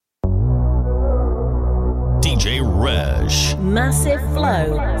Rush. Massive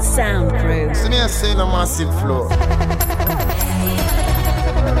Flow Sound Crew. So me say no Massive Flow.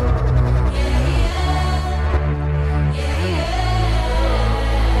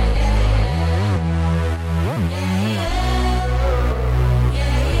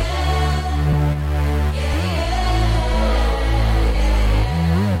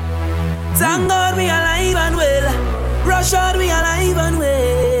 Thank God we alive and well. Rush out we alive and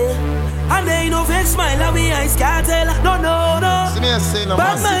well. And they no fake smile and we eyes can't tell. No.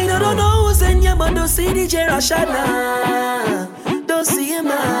 But mine I don't know who's in you, but don't see DJ Rashad now. Don't see him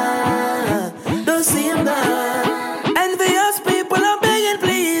now. Don't see him now. Envious people are begging,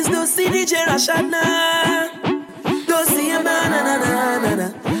 please don't see DJ Rashad now. Don't see him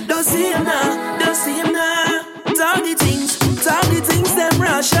now. Don't see him now. Don't see him now. Talk the things, them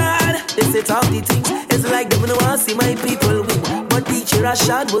Rashad. They say talk the things, it's like they don't want to see my people win. But DJ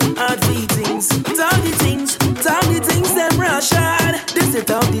Rashad was hard beatings. Talk the things, them Rashad. They say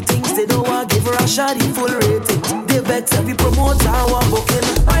talk the things, they don't want to give Rashad the full rating. They vex every promoter want booking.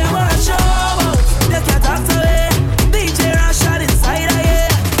 I am a show, they can't talk to it. DJ Rashad inside of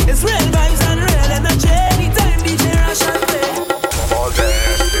it. It's real vibes and real energy. Anytime DJ Rashad play. More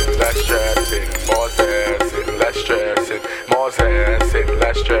dancing, less stressing. More dancing, less stressing. More dancing,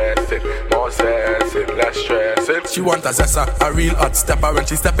 less stressing. More dancing, less stressing. She want a zessa, a real hot stepper. When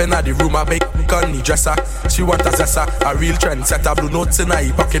she step in the room, a big conny dresser. She want a zessa, a real trendsetter. Blue notes in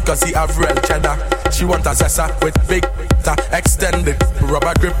her pocket cause he have real cheddar. She want a zessa with big extended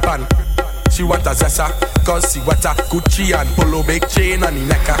rubber grip and she want a zessa cause she want a Gucci and polo big chain on the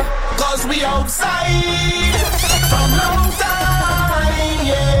necker. Cause we outside from long time,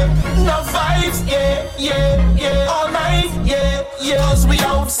 yeah. No vibes, yeah. All night, yeah. Cause we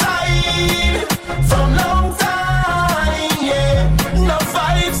outside from long time, yeah. No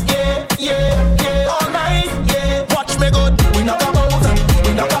vibes, yeah. All night, yeah. Watch me good. We knock a bottle,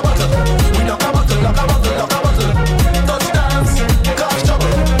 we knock a bottle, we knock a bottle, knock a bottle, knock a bottle. Touch dance, cause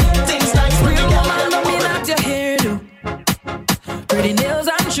trouble. Things nice, pretty girl. Don't mean that your hairdo, pretty nails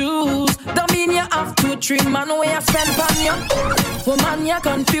and shoes. Don't mean you have to treat man where you spend on you. Woman, you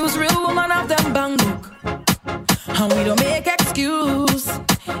confused. Real woman have them bang book, and we don't make excuse.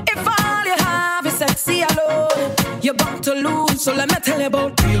 If all you have is sexy alone, you're bound to lose. So let me tell you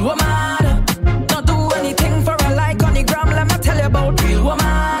about real woman. Don't do anything for a like on the gram. Let me tell you about real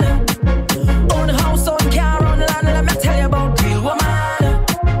woman. Own house, own car, own land. Let me tell you about real woman.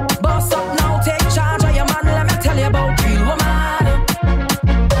 Boss up now, take charge of your man. Let me tell you about real woman.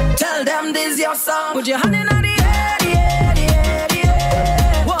 Tell them this your song. Put your hand in the air.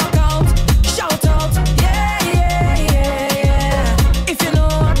 Walk out, shout out, yeah. If you know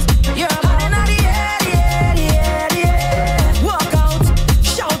what, your hand in the air. Walk out,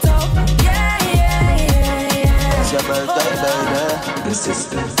 shout out, yeah. It's your birthday, baby. The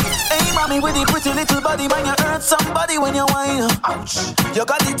sister. Hey, mommy, with the pretty little body, man, you hurt somebody when you whine. Ouch. You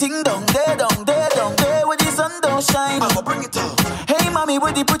got the thing down there, where the sun don't shine. I'ma bring it up. Hey, mommy,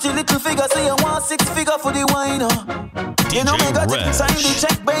 with the pretty little figure, say you want 6 figure for the wine. You know me got it, sign the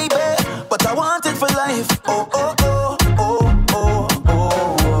check, baby, but I want it for life. Oh.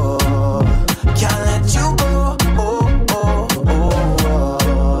 Can't let you go.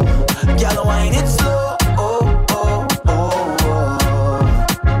 Girl, wine it slow.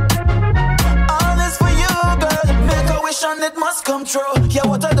 All this for you, girl. Make a wish and it must come true. Yeah,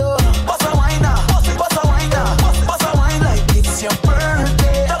 what I do? Bust a wine now. Bust a wine now. Bust a wine like it's your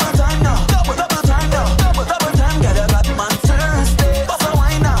birthday. Double time now. Double time now. Double time. Girl, you got man Thursday. Bust a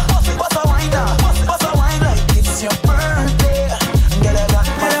wine now. Bust a wine now. Bust a wine like it's your birthday. Girl, you got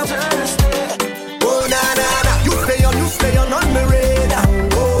man Thursday. Oh na. You stay on my radar.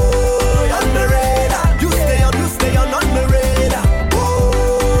 Oh, on my radar. You stay on my radar.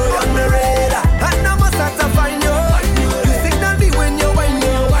 Oh, on my radar. And I must have to find you. You signal me when you whine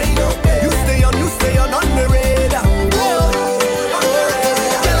up. You stay on my radar. Oh, on my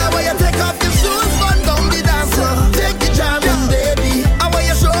radar. Girl, I want you take off your shoes, run down the dance floor. Take the jamming, baby. I want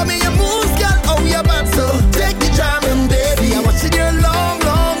you show me your moves, girl, how you bad so. Take the jamming, baby. I'm watching you long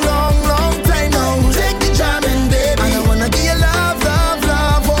time now. Take the jamming, baby. And I wanna give you love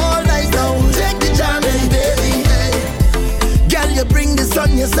all night now. Take the jamming, baby. Hey. Girl, you bring this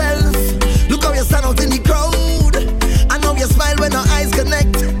on yourself. Look how you stand out in the crowd. I know you smile when our eyes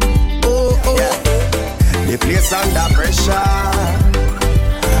connect. Oh. Yeah. The place under pressure.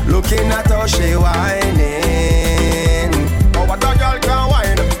 Looking at how she whining. Oh, what a girl can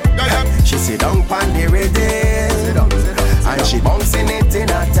whine. She sit down on the rhythm. And she bouncing it in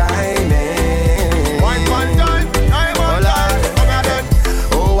a timing. One time,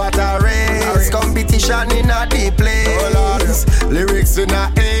 oh what a race. Competition in a deep place. Lyrics in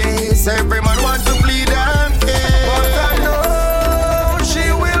a ace, every man want to plead and case. But I know she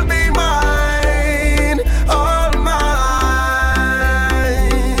will be mine, all mine.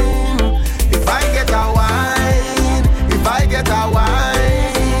 If I get a wine, if I get a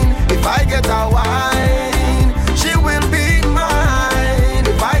wine, if I get a wine, she will be mine.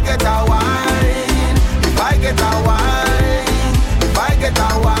 If I get a wine, if I get a wine, if I get a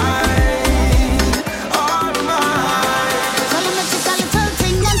wine.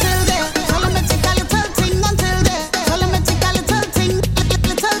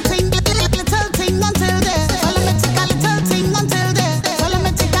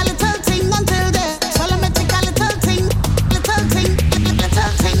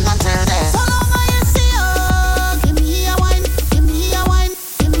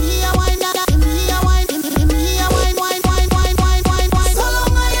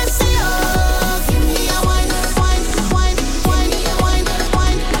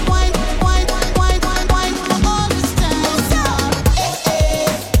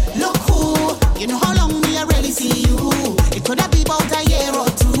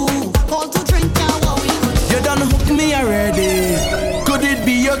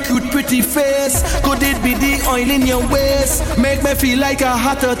 In your waist, make me feel like a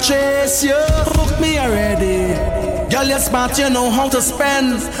hotter chase. You hook me already. Girl, you're smart, you know how to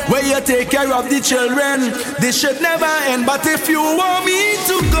spend. Where you take care of the children. This shit never end, but if you want me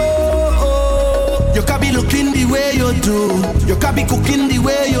to go, you can be looking the way you do. You can be cooking the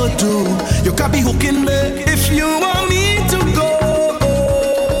way you do. You can be hooking me. If you want me to go,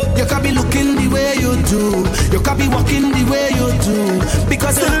 you can be looking the way you do. You can be walking the way you do.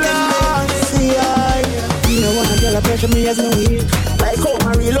 Because you can you know what, girl, I pressure me as no weed. Like how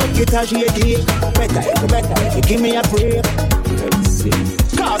my real love get as she a deal. Better, you give me a break.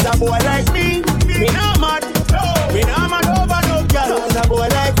 Cause a boy like me not mad. Me not mad over no girl. Cause a boy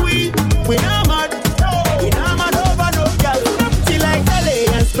like we not mad. We not mad over no girl. She like ballet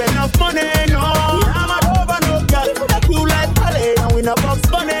and spend enough money, no. We not mad over no girl. Like you like ballet and we not box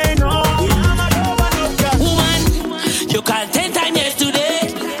money, no. We not mad over no girl. Woman, you call 10 times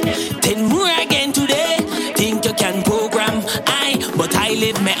yesterday, 10 more again today. Think you can program but I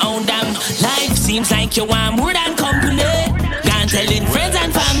live my own damn life. Seems like you want more than company. Can't telling friends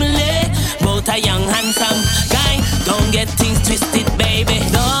and family about a young handsome guy. Don't get things twisted, baby.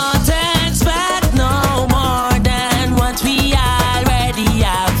 Don't expect no more than what we already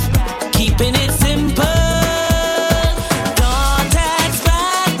have. Keeping it simple. Don't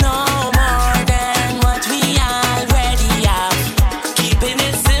expect no more than what we already have. Keeping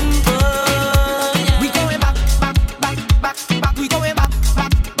it simple. We going back. We going back.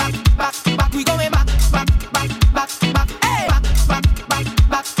 We going back. Hey. Back. Hey.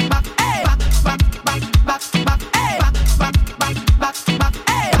 Back. Hey.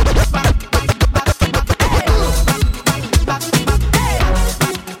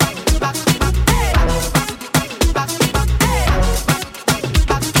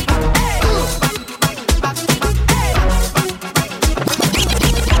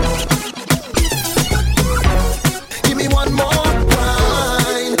 Give me one more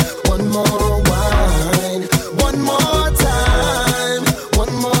wine, one more wine, one more time,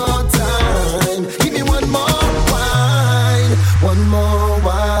 one more time. Give me one more wine, one more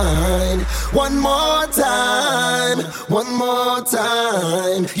wine, one more time, one more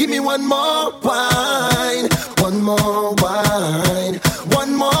time. Give me one more wine, one more wine,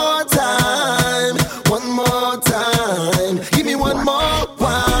 one more time, one more time. Give me one more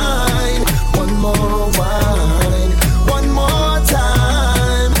wine, one more wine, one more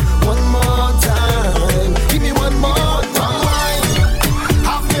time, one more time. Give me one more wine.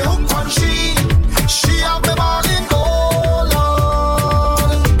 Have me hook on she have me balling gold.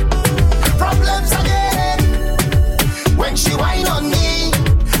 Problems again when she whine on me.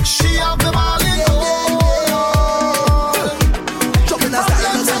 She have me balling gold.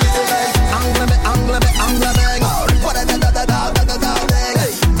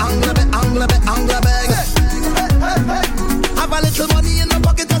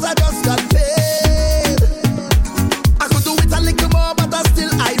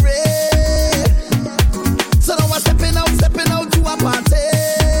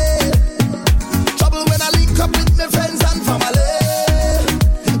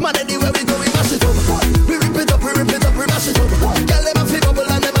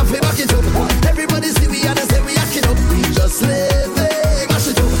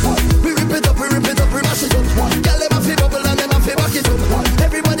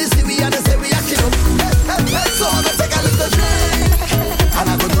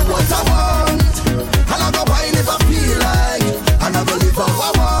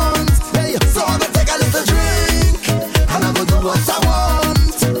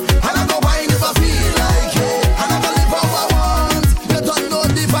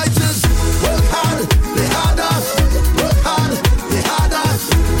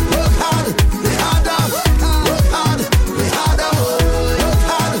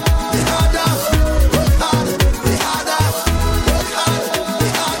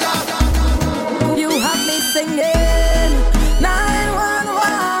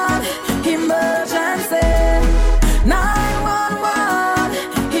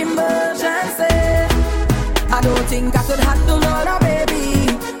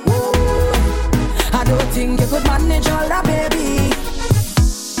 shoulder, baby.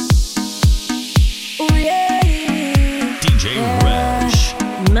 Ooh, yeah. DJ Rush.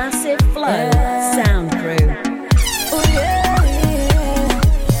 Massive Flow Sound Crew. Ooh, yeah.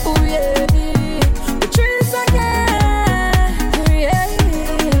 Ooh, yeah. The trees again. Ooh, yeah.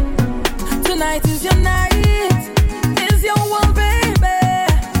 Tonight is your night. Is your one, baby.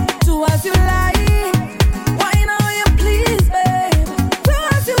 Do as you like. Why now you please, babe? Do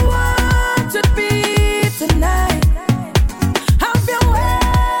as you want to be tonight. Have your way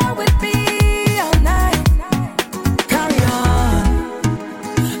with me all night. Carry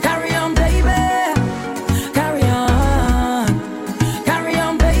on, baby. Carry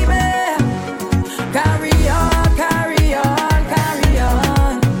on, baby. Carry on, carry on, carry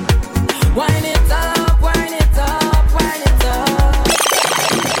on. Wind it up, wind it up, wind it up.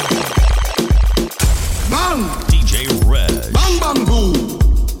 Bang! DJ Rush. Bang bang boo!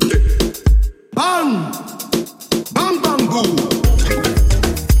 Bang! Bang bang boo!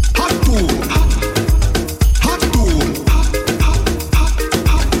 Hot tool! Hot tool!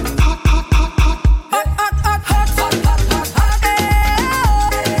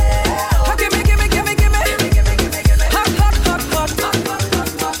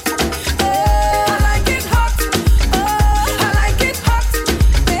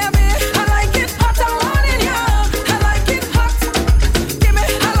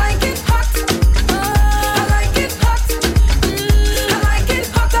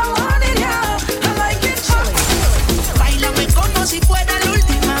 Báilame como si fuera la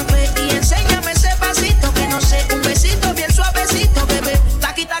última vez y enséñame ese pasito que no sé, un besito bien suavecito, bebé.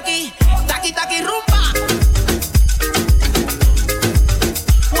 Taqui taqui, taqui taqui rumba.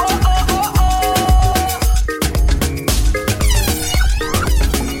 Oh, oh, oh, oh.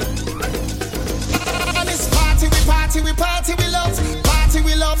 And it's party, we party, we party, we love. Party,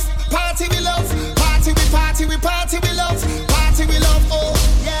 we love. Party, we love. Party, we party, we party, we love. Party, we love. Oh,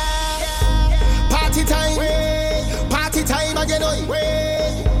 yeah. Party time. Party time again, oi.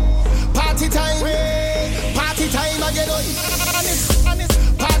 Party time. Party time again, oi. And it's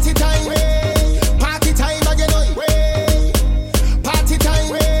party time. Party time again, oi. Party time.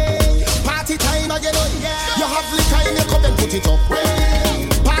 Party time again, oi. You have the time, you come and put it up.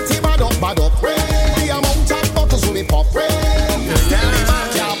 Party bad up. The amount of bottles will be pop. Tell me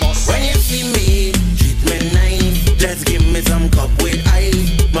about your boss. When you see me, treat me nice. Just give me some cup with ice.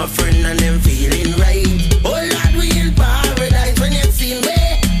 My friend and them feeling right. Oh Lord, we in paradise. When you see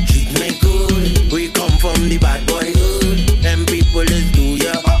me, treat me good. We come from the bad boy hood. Them people is do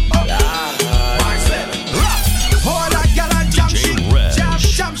ya. Hold a gal and jam shit. Jam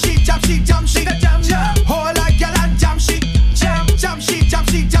shit, jam shit, jam shit, jam shit. Hold a gal and jam shit. Jam shit, jam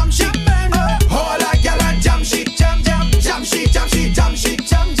shit, jam shit. Hold a gal and jam shit. Jam shit, jam shit, jam shit,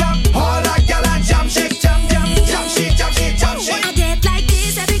 jam. Hold a gal and jam shit. Jam shit, jam shit, jam shit. I get like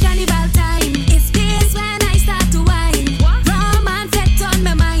this every carnival time. It's this when I start to whine. Rum and fete on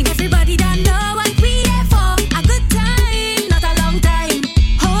my mind. Everybody don't know what we here for. A good time, not a long time.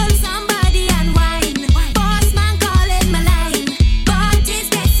 Hold somebody and whine. Boss man calling my line. But it's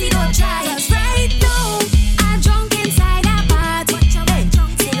Desi, don't try. 'Cause right now, I'm drunk inside a party. Hey,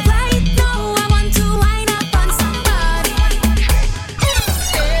 say right now, I want to wind up on somebody.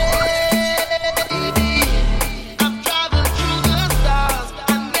 I'm traveling through the stars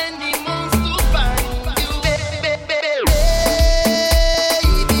and many moons to find you, baby.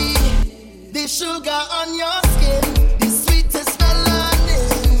 The sugar on your skin, the sweetest melanin,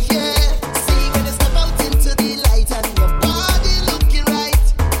 yeah. See when you step out into the light and your body looking right.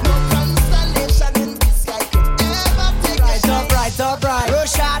 No constellation in the sky could ever take a shine.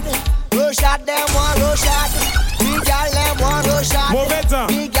 Rush them one, rush out. Big gal them one, rush out.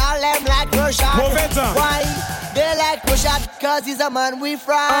 Big gal them like rush out. Why? They like rush out cause he's a man we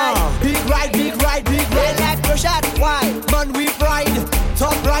fried. Big ride. They like rush out. Why? Man we fried.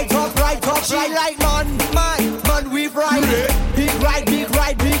 Top right. She like man we fried. Big ride,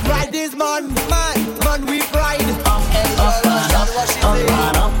 this man we fried. DJ Rush.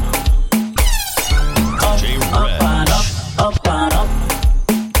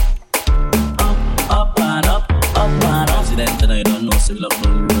 President and I don't know so love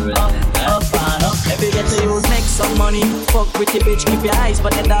every get to use make some money. Fuck with the bitch, keep your eyes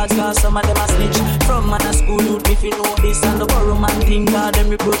but the dogs cause some of them a snitch. From man a school youth if you know this and the borrow man thing God them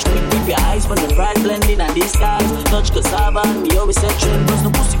reproach me. Keep your eyes but the fried blending and these stars. Touch cassava and me always say trend. Cause no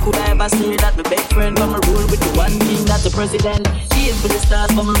pussy could I ever say that my best friend. Come and rule with the one king that the president. He is for the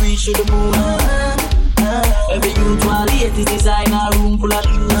stars come and reach to the moon. Every youth while he is designer room full of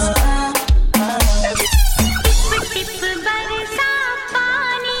shoes.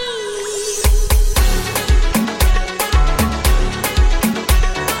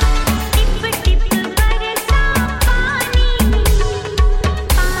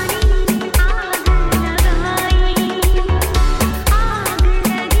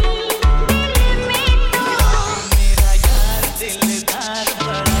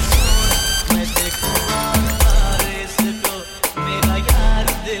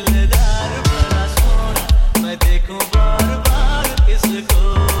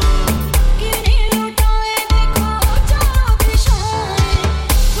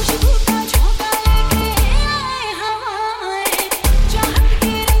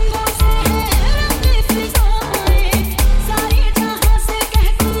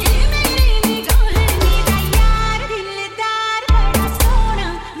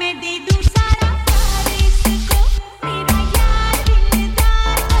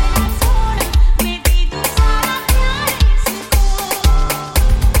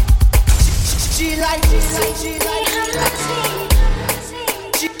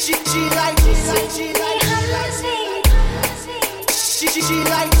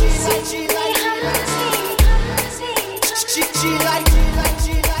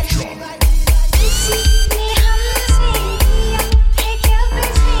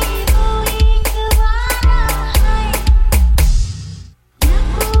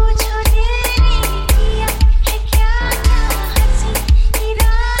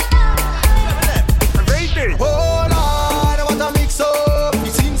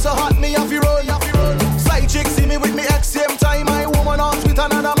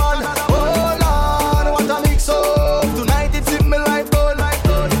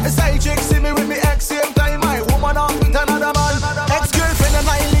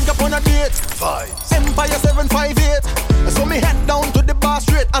 Empire 758. So me head down to the bar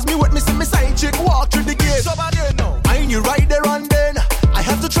straight. As me with me see me side chick walk through the gate. I knew right there and then I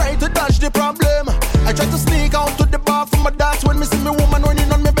had to try to dodge the problem. I tried to sneak out to the bar from my dance when me see me woman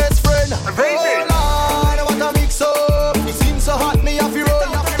running on my best friend. Oh Lord, what a mix up. It seems so hot me off the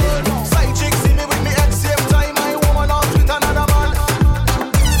road. Side chick see me with me at same time. My woman out with another man.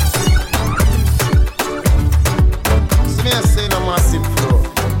 See me I say no massive flow.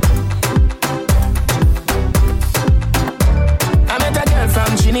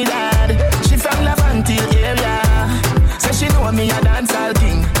 From Trinidad, she from Lavante area. Say she know me a dancehall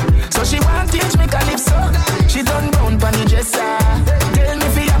king, so she want teach me calypso. She done round pon the dresser, tell me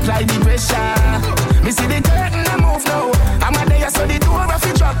fi apply the pressure. Me see the curtain a move now, I'm a there so the door a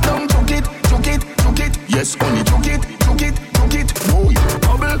fi drop down. Took it, yes only took it. Boy,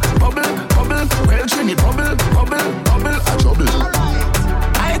 bubble, well Trini bubble, a trouble.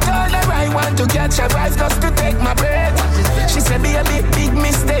 I told her I want to catch a rise just to take my breath. She said, be a big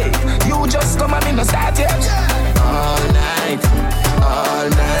mistake. You just come and me no start yet. All night.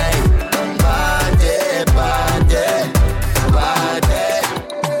 Party.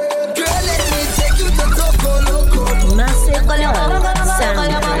 Girl, let me take you to Toco Loco. Massive Flow Sound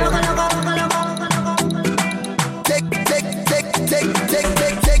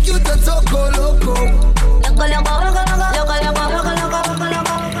Take you to Toco Loco.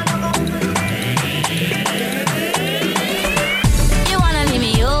 You wanna leave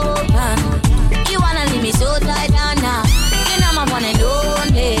me open? You wanna leave me so tight down now? You know my one and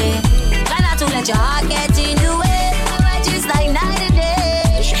only. Try not to let your heart get in the way. Right, just like night and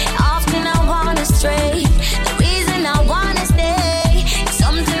day. Often I wanna stray. The reason I wanna stay is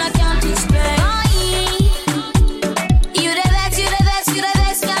something I can't explain. You the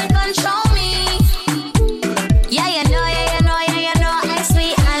best, can't control me. Yeah, you know, I'm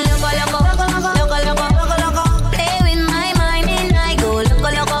sweet and loco. Play with my mind and I go loco.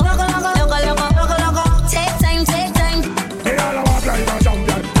 Take time. They all walk like a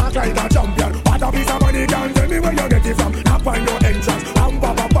champion, act like a champion. What a piece of money, can't tell me where you get it from. Knock on your entrance, bam.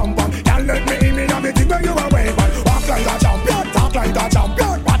 Can't let me in, me have it where you are waving. Walk like a champion, talk like a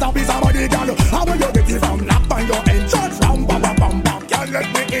champion. What a piece of money, girl, how will you get it from? Knock on your entrance, bam. Can't let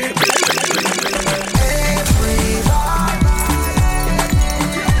me in.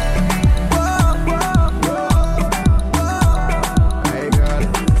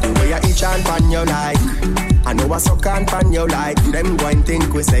 The way you each and pan your like, I know I suck and pan your like. Them go and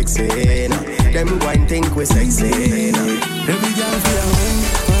think we sexy, nah. Them go and think we sexy, nah. Every girl feel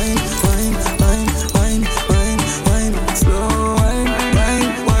wine, slow wine,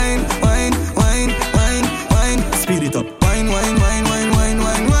 speed it up, wine,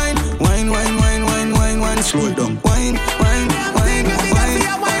 slow it down, wine.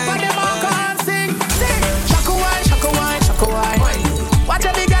 Shaka wine. Watch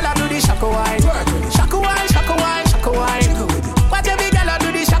every girl do the shaka wine. Shaka wine. Watch every girl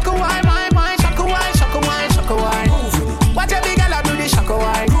do the shaka wine, my shaka wine. Watch every girl do the shaka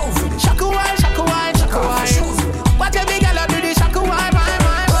wine. Shaka wine. Watch every girl do the shaka wine,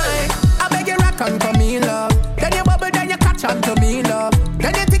 my. I beg you rock onto me, love. Then you bubble, then you catch onto me, love.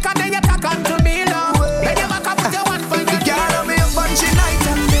 Then you tick and then you tack onto me, love. Then you back up.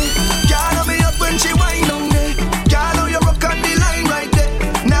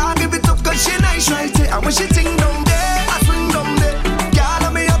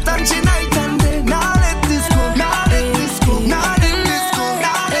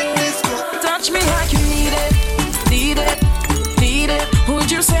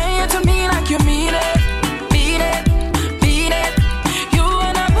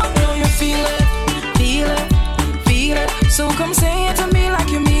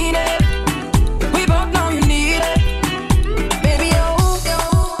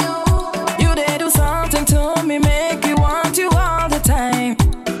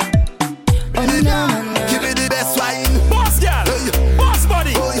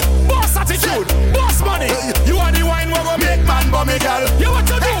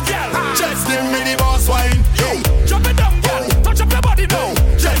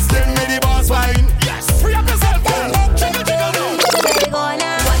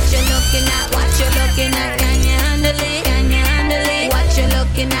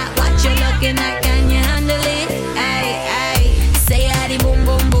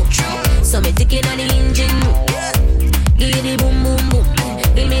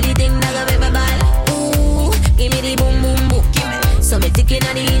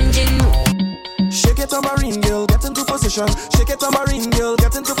 position. Shake it tambourine, girl,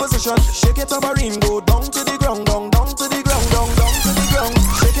 get into position. Shake it tambourine, go down to the ground, down to the ground, down to the ground.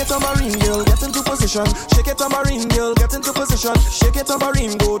 Shake it tambourine, girl, get into position. Shake it tambourine, girl, get into position. Shake it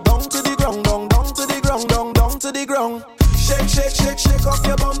tambourine, go down to the ground, down to the ground, down to the ground. Shake, shake, shake, shake off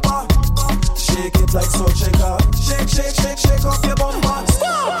your bumper. Shake it like salt shaker. Shake, shake, shake, shake off your bumper.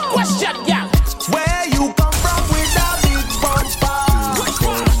 Question, yeah. Where you come from with that big bumper?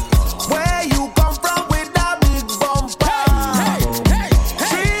 Where you come from with that big bumper?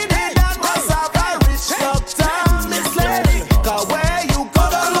 Trinidad must have a rich doctor, Miss Lady. 'Cause where you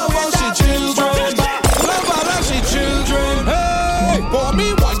come from with that big bumper? Love how she children. Hey, pour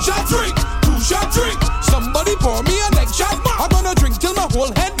me one shot drink, 2 shot drink. Somebody pour me a next shot. I'm gonna drink till my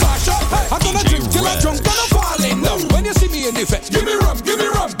whole head mash up. I'm gonna drink till I'm drunk and I'm falling down. When you see me in effect, give me rum, give me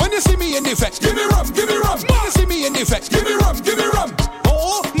rum. When you see me in effect, give me rum, give me rum. When you see me in effect, give me rum, give me rum.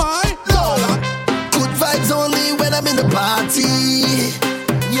 Oh my Lord. Good vibes only when I'm in the party.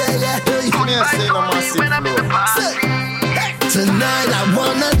 Yeah, yeah. Tonight I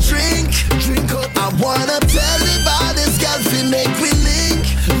wanna drink up. I wanna tell about this girl fi make we link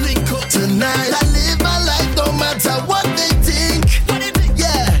up. Tonight I live my life no matter what they think.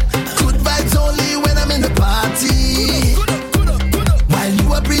 Yeah, good vibes only when I'm in the party. While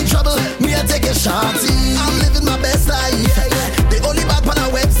you are in trouble, me I take a shorty. I'm living my best life. The only bad on our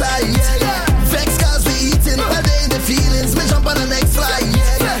website. Vex cause we eating, but they in the feelings. Me jump on the next flight.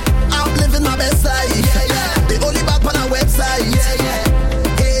 I'm living my best life. The only bad on our website.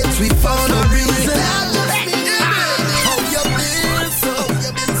 It's we found a reason. How you been so?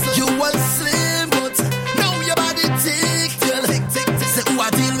 You was slim, but now your body tick. Say who I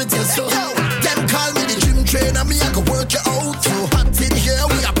deal with you so. Them call me the gym trainer, me I can work you out. So hot in here,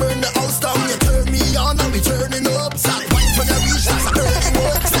 we a burn the house down. You turn me on, and we turning up. Start wine for the reach, that's a early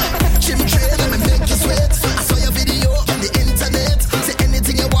work. Gym trainer, me make you sweat. I saw your video on the internet. Say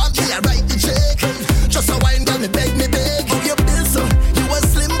anything you want, me I write the check. Just a wine, girl, me beg. Oh, you been so, you was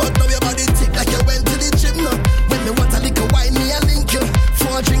slim, but now your body tick like you went to the gym now. When me want a little wine, me I link you.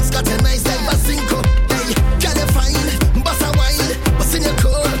 4 drinks got a nice like a cinco. Hey, girl, you fine, bust a wine, bust in your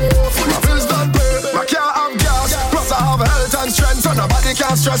coat. My bills don't pay, I can't have gas. Plus I have health and strength, so nobody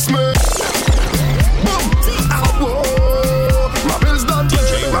can stress me. Boom, whoa. My bills don't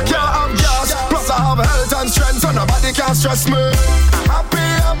pay, I can't have gas. Plus I have health and strength, so nobody can stress me. Happy.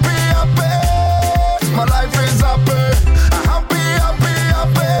 My life is happy. Happy.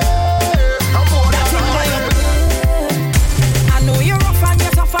 I'm more than happy. I know you're rough and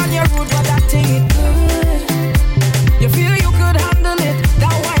you're tough and you're rude, but that thing it good. You feel you could handle it,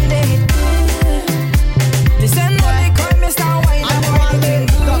 that one day it good. This ain't no liquor, Mr. Wine, I'm winding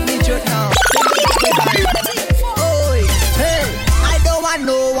good. Got me just now. Oi, hey, I don't want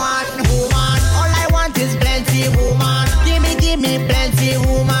no one woman. All I want is plenty woman. Give me plenty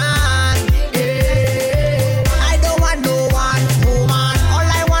woman.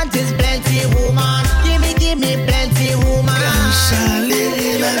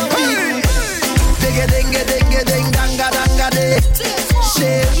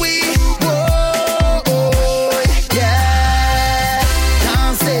 Say we, oh, yeah.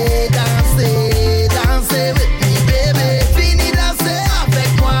 Dansez with me, baby. Fini danser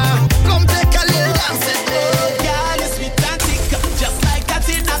avec moi. Come take a little dance with me. Girl, you sweet and thick, just like that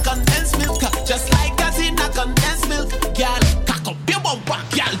in a condensed milk. Just like that in a condensed milk. Girl, cock up your bumper.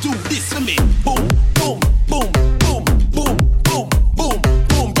 Girl, do this for me. Boom, boom, boom, boom, boom, boom, boom,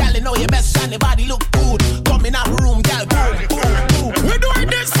 boom. Girl, you know your best and your body look good. Come in our room, girl, boom, boom. We're doing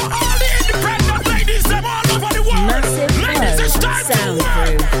this for all the independent ladies them all over the world. Massive Ladies, it's time to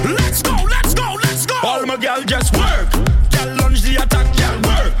work. Let's go. All my girl just work. Girl lunge the attack, girl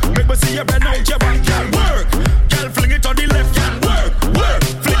work. Make me see you bend out your back, girl work. Girl fling it on the left, girl work.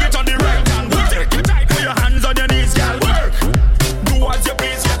 Fling it on the right, girl work. Take your time, put your hands on your knees, girl work. Do as you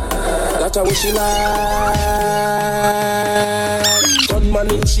please, girl. That's how she like. Gunman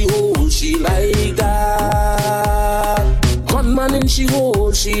in she hole, she like that. Gunman in she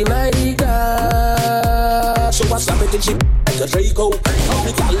hole, she like that. So I stop it and she like a Draco.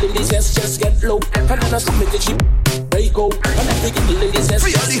 Every girl in this ass just get low. And then I stop it and she Draco. And every girl in this ass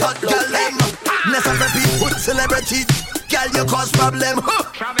free all just the hot get low. girl them. Never repeat with celebrity. Girl, you cause problem.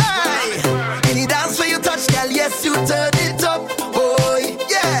 Hey, any dance where you touch, girl, yes you turn it up. Oh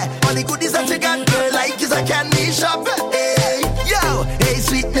yeah, all the goodies that you got, girl, like is a candy shop. Hey, yo, hey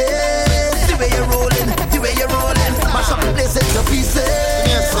sweetness, the way you're rolling, mash up the place into pieces.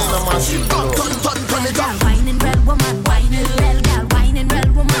 Yes, I'm turn it up. Whining real woman, whining real girl, whining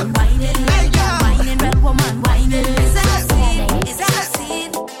real woman, whining real girl, whining real woman, whining. Is that a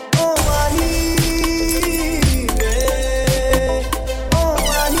scene? Oh, my, yeah.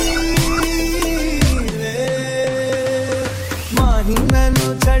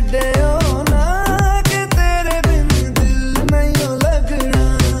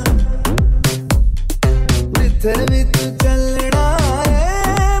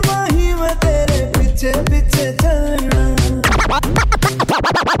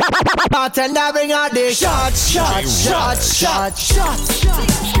 bartender bring out the shots, shots, shots, shots, shots.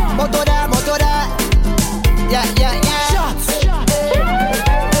 Motor there. Yeah. Shots.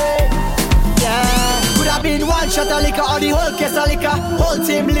 Yeah. Could have been one shot of liquor or the whole case of liquor. Whole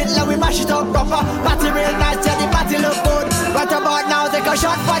team lit, now we mash it up proper. Party real nice, yeah, the party look good. Right about now, take a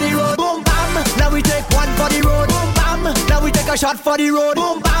shot for the road. Boom bam, now we take one for the road. Boom bam, now we take a shot for the road.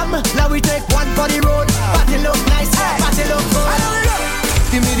 Boom bam, now we take one for the road. Party look nice, party look good.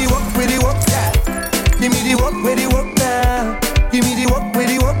 Give me the work with the work, yeah. Give me the work with the work now. Give me the work with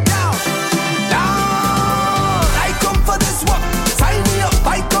the work now. Down. I come for this work. Sign me up.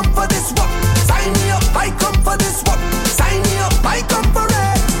 I come for this work. Sign me up. I come for this work. Sign me up. I come for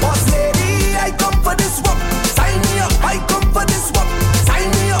it. Boss lady, I come for this work. Sign me up. I come for this work.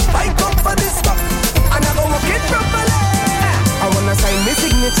 Sign me up. I come for this work. And I go work it properly. I wanna sign my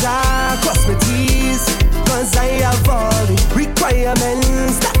signature, cross my T's, 'cause I have all the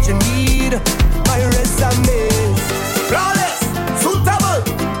requirements that you need. My resume flawless, suitable,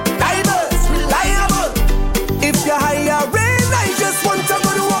 diverse, reliable. If you're hiring, I just want to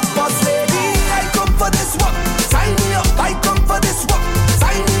go to work. Boss lady, I come for this work. Sign me up, I come for this work.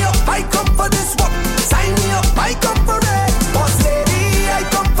 Sign me up, I come for this work. Sign me up, I come for it. Boss lady, I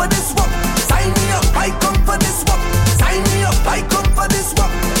come for this work. Sign me up, I come for this work. Sign me up, I come for this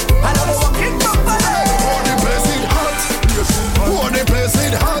work. And I'm working properly. Oh, the place is hot. Oh, the place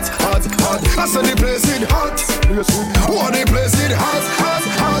is hot, hot, hot. I said the place is hot. Oh, the place is hot, hot,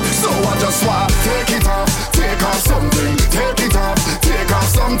 hot. So I just want take it off something. Take it off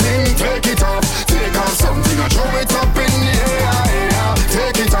something. Take it off something. I throw it up in the air.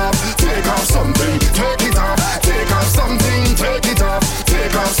 Take it off something. Take it off something. Take it off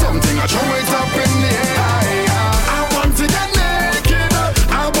something. I throw it up in the air. I want to get naked.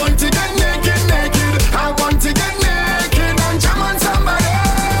 I want to get naked. I want to get naked and jam on somebody.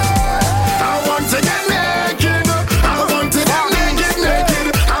 I want to get naked. I want to get naked.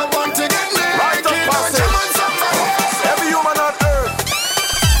 I want to get naked and jam on somebody. Every human on earth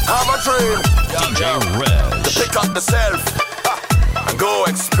have a dream. DJ Red. To pick up the self and go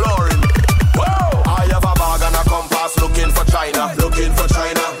exploring. Whoa! I have a bag and a compass looking for China. Looking for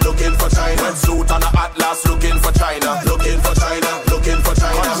China. Looking for China. Red suit and a atlas looking for China. Looking for China. Looking for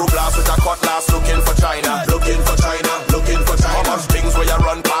China. Control blast with a cutlass looking for China. Looking for China. Looking for China. How much things where you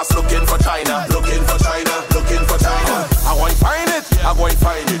run past looking for China. Looking for China. Looking for China. I go and find it. I go and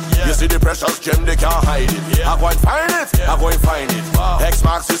find it. You see the precious gem, they can't hide it. I go and find it. I go and find it. X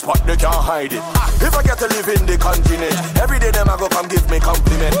marks the spot, they can't hide it. If I get to live in the continent, every day them I go come give me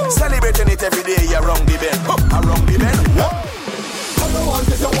compliment. Celebrating it every day, you wrong the bed. Around the bed.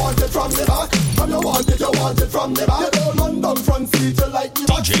 You want it from the back. You want it from the back. You don't run down front seat, you like the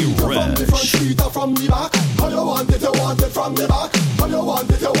back seat. From the front seat or from the back. You want it from the back. You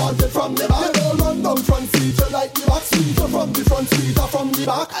want it from the back. You don't run down front seat, you like the back seat. From the front seat or from the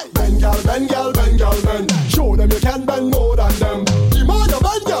back. Bend, girl, bend. Show them you can bend more than them. The more you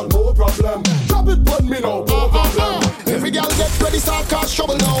bend, girl, no problem. Drop it, put me no problem. Every girl get ready, start cause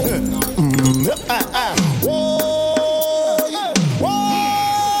trouble now.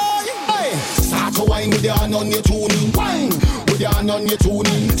 Start to wine with your hand on your tuning. Wine with your hand on your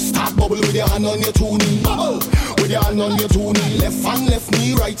tuning. Start bubble with your hand on your tuning. Bubble with your hand on your tuning. Left hand, left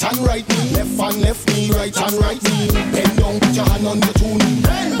knee, right hand, right knee. Left hand, left knee, right hand, right knee. Bend down, put your hand on your tuning.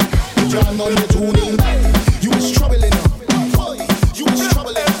 Bend, put your hand on your tuning. You was troubling up. You was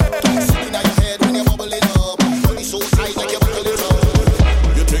troubling up. Don't sit in your head when you're bubbling up. Body so tight like you're buckling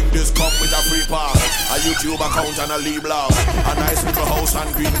up. You think this come with a free pass? A YouTube account and a leave blog. A nice little house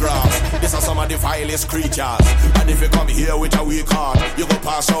and green grass. These are some of the vilest creatures. And if you come here with a weak heart, you go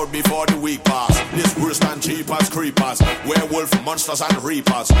pass out before the week pass. This worse than cheap as creepers. Werewolf, monsters and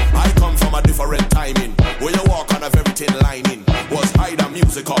reapers. I come from a different timing. Where you walk on a very thin lining. Was either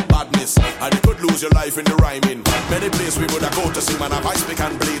music or badness. And you could lose your life in the rhyming. Many places we would have go to see man have ice pick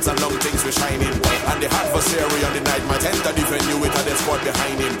and blades and long things were shining. And the adversary on the night might enter the venue with a dead squad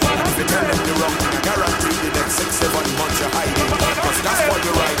behind him. And if you tell them the wrong thing, I guarantee the next 6-7 months you're hiding. Cause that's what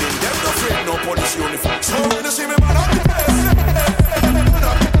you're riding. They're not afraid no police uniform. So when you see me man up the place, man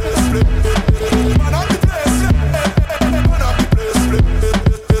up the place, man up the place, man up the place, man up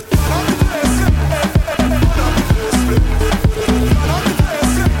the place, man up the place, man up the place,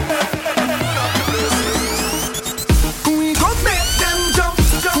 man up the place. We gon' make them jump,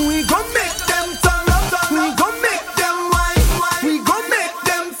 we gon' make them turn up, we gon' make them wine, we gon' make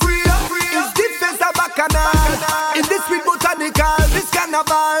them free up. It's the face of Bacchanal, in this sweet botanical, this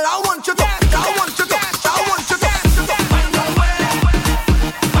carnival. I want you to, I want you to, I want you to. Find your way,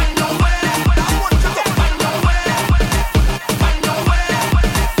 find your way. I want you to find your way, find your way,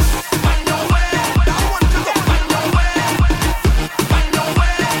 find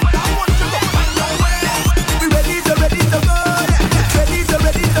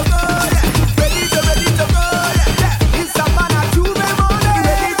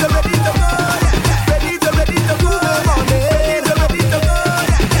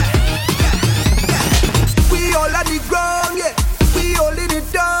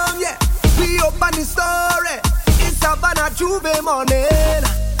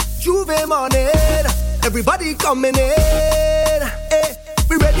Juve morning, everybody coming in. Hey,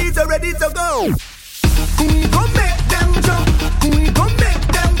 we ready to go. We gon' make them jump. We gon' make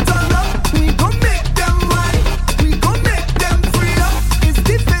them turn up. We gon' make them wine. We gon' make them free up. It's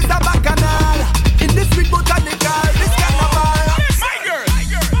this place a bacchanal. In this street botanical, this carnival. My girl,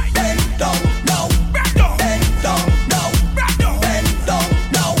 bend down now. Bend down now. Bend down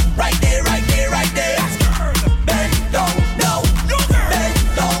now. Right there. Bend down now. Bend down now.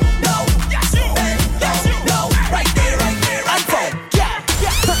 Bend down now. Right there. And from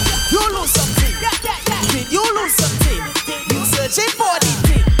you lose something. Did you lose something? You searching for the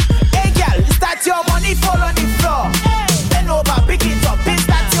thing. Hey girl, is that your money fall on the floor? Bend over, pick it up. Is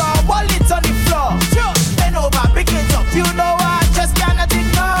that your wallet on the floor? Bend over, pick it up. You know I just cannot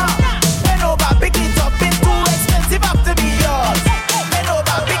ignore. Bend over, pick it up. It's too expensive up to be yours. Bend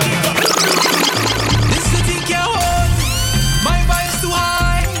over, pick it up. This city can't hold me. My vibe's too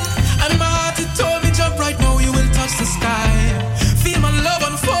high, and my heart it told me jump right now. You will touch the sky. Feel my love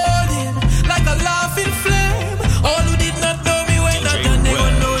unfolding like a laughing flame. All who did not know me when I done, they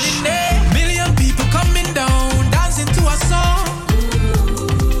won't know the name. Million people coming down, dancing to a song.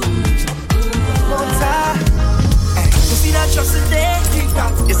 You see that trust in there? Keep that.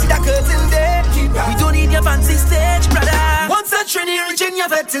 You see that curtain there? Keep that. We don't need your fancy stage, brother. Once that Trini reach in your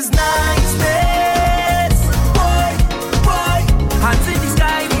vet is niceness. Boy, hands in the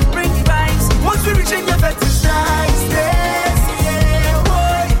sky, we bring the vibes. Once we reach in your vet is niceness. Yeah,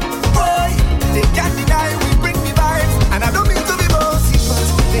 boy, they can't deny we bring the vibes. And I don't mean to be bossy, but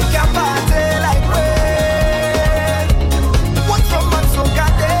they can't party like we. One from man so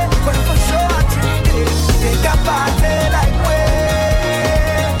got there, but for sure I treat it. They can't party like we.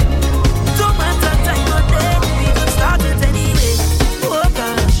 Don't matter time or day, we can start it anyway. Oh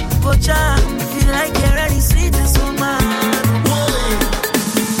gosh, oh child, feel like you're ready, sweet and so much.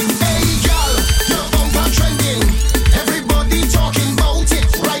 Hey girl, your bumper trending. Everybody talking about it.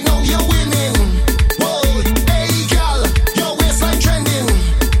 Right now you're winning. Whoa, hey girl, your waistline trending.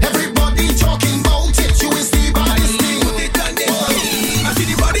 Everybody talking about it. You is the baddest thing. I see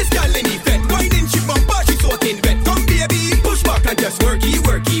the body scanning the vet. Winding she bumper, she soaking vet. Come baby, push back and just worky.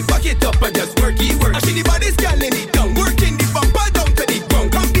 Back it up and just worky. I see the body scanning it down. Working the bumper down to the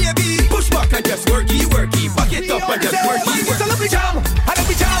ground. Come baby, push back and just worky. Back it up and just worky. It's a lovely jam, and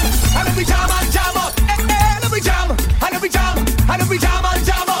every jam and jam up. And every jam, and every jam, and every jam and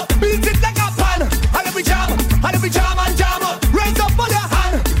jam up. Beat it like a pan, and every jam and jam up. Raise up on your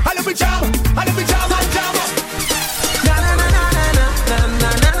hand, and every jam and jam up. Na na na na na na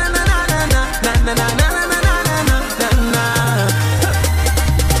na na na na na na na.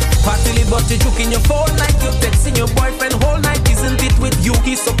 Partly but you juke in your phone like you're texting your boyfriend whole night. Isn't it with you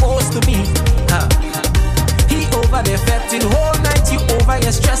he's supposed to be? He over there fetting whole night. You over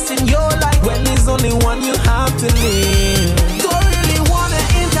here stressing your life when there's only one you have to live. Don't really wanna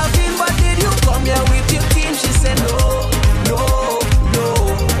intervene, but did you come here with your team? She said no.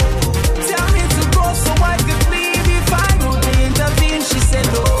 Tell me to go so I could leave if I would intervene. She said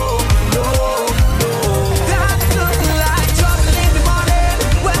no. That look like trouble in the morning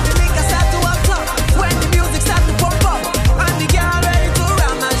when the liquor start to o'clock, when the music start to pump up and the girl ready to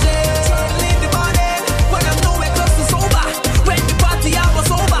ramage. Trouble in the morning when I'm nowhere close to sober, when the party hour was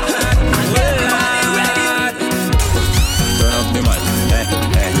over and everybody ready. Turn up the mic.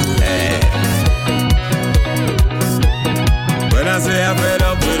 When I say I'm fed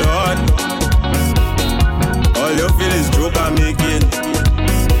up with all you feel is joke I'm making.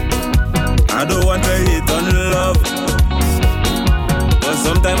 I don't want to hate on love, but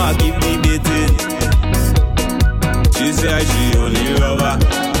sometimes I keep debating. She say she only lover,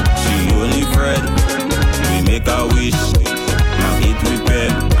 she only friend. We make a wish, now eat with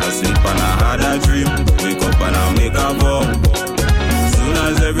pen. I sleep and I had a dream, wake up and I make a vow. Soon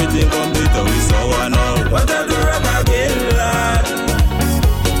as everything complete, we saw one out. What I do wrong again, lad?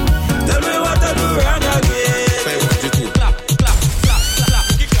 Tell me what I do wrong again.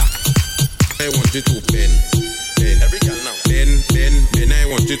 I want you to bend. Every girl now. Bend. I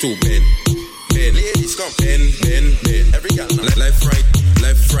want you to bend. Ladies come. Bend. Every girl now. Left, right.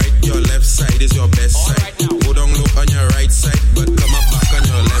 Your left side is your best side. Go down low on your right side, but come up back on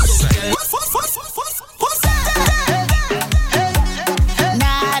your left side.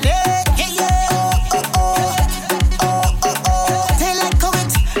 They like how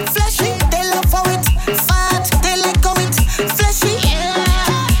it fleshy, they love how it fat. They like how it fleshy.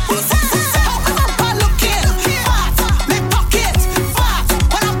 Looking fat, me pocket fat.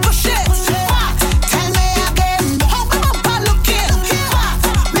 When I push it.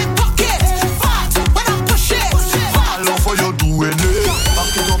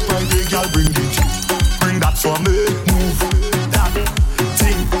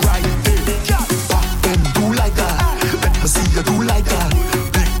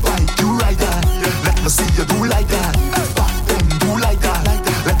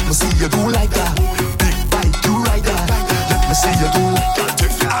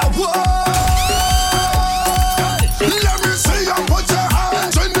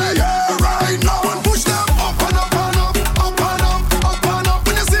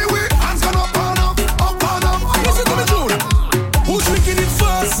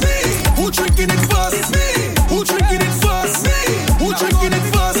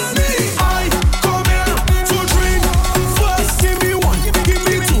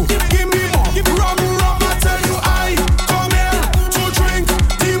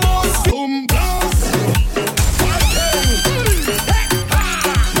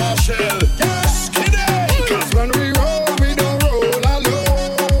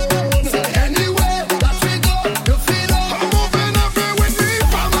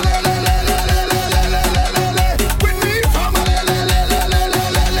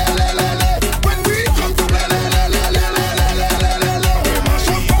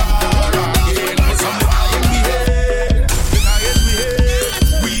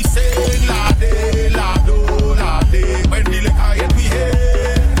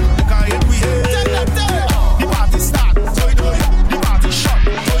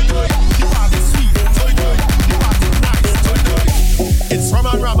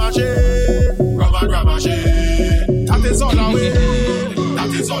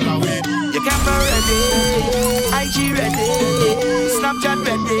 Your camera ready, IG ready, Snapchat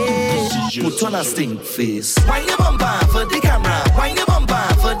ready. Put on a stink face. Wind your bumper for the camera. Wind your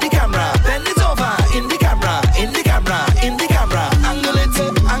bumper for the camera. Bend it over in the camera, in the camera, in the camera. Angle it,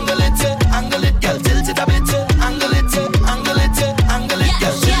 angle it, angle it, girl. Tilt it a bit. Angle it, angle it, angle it,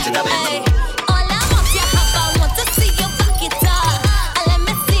 girl. Tilt it a bit.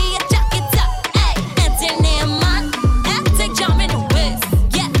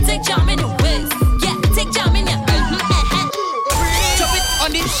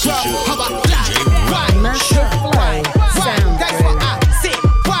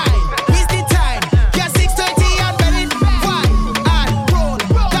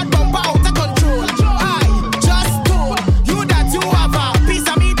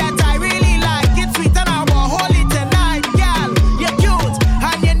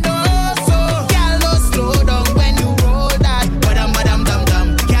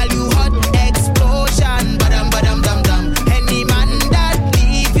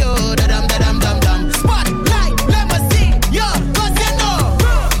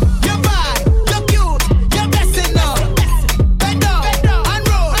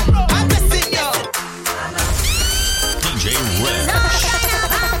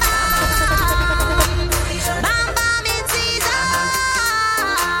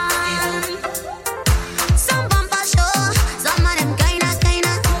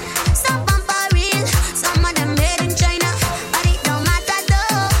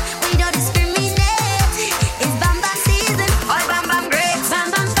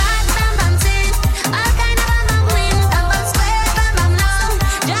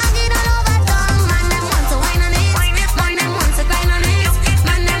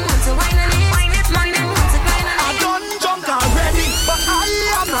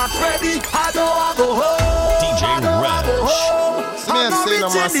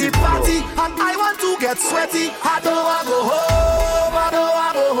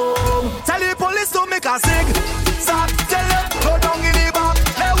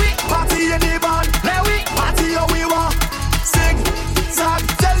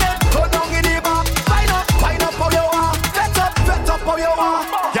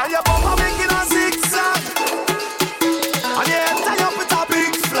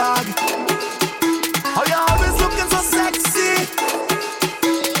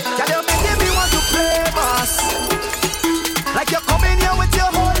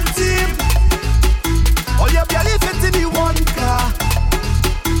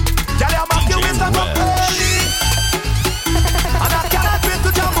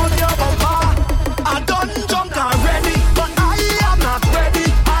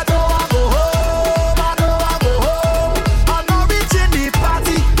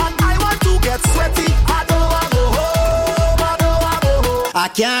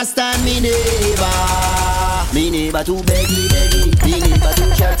 Can't stand me neighbor too beggy, me neighbor too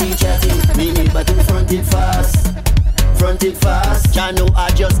chatty, me neighbor too front it fast, ya know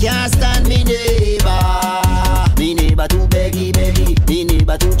I just can't stand me neighbor too beggy, me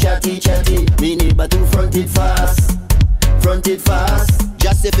neighbor too chatty, me neighbor too front it fast,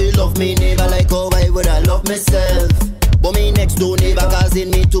 just if you love me neighbor like how I would I love myself, but me next door neighbor causing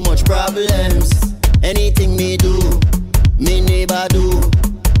me too much problems, anything me do, me neighbor do.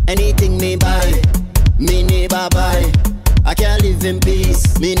 Anything me buy, me neighbor buy. I can't live in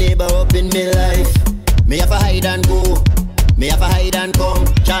peace, me neighbor up in me life. Me have to hide and go, me have to hide and come.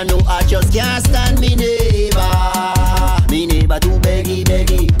 Ya know I just can't stand me neighbor. Me neighbor too beggy,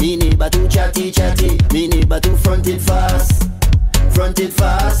 me neighbor too chatty, me neighbor too front it fast.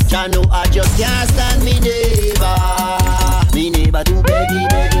 Ya know I just can't stand me neighbor. Me neighbor too beggy,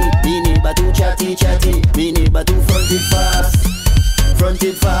 me neighbor too chatty, me neighbor too front it fast.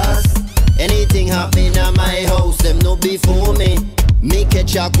 Anything happen at my house, them no before me. Me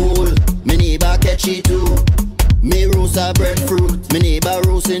catch a cool, me neighbor catch it too. Me roast a breadfruit, me neighbor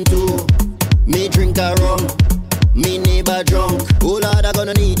roasting too. Me drink a rum, me neighbor drunk. Oh Lord, I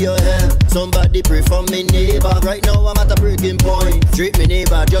gonna need your help. Somebody pray for me neighbor. Right now I'm at a breaking point. Treat me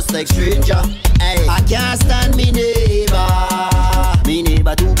neighbor just like stranger. Ay, I can't stand me neighbor. Me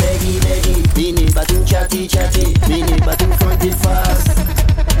neighbor too beggy, me neighbor too chatty, me neighbor too front it fast.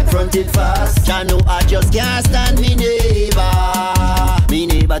 Ya know I just can't stand me neighbor. Me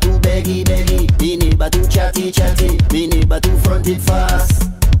neighbor too beggy, me neighbor too chatty, me neighbor too front it fast.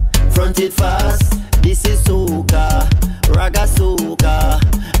 This is soca, raga soca.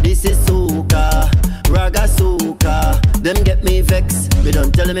 This is soca, raga soca. Them get me vexed, me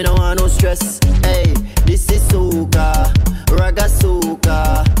don't tell me no want no stress. Hey, this is soca, raga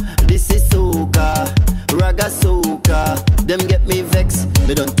soca. This is soca, raga soca. Them get me vexed,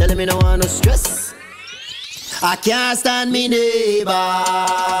 me don't Tell me no want no stress. I can't stand me neighbor.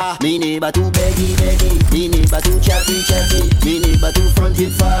 Me neighbor too beggy, beggy. Me neighbor too chatty, chatty. Me neighbor too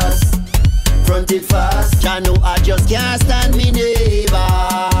fronted fast. Fronted fast. Ya know I just can't stand me neighbor.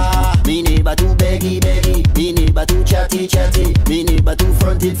 Me neighbor too beggy, beggy. Me neighbor too chatty, chatty. Me neighbor too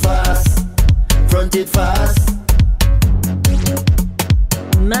fronted fast. Fronted fast.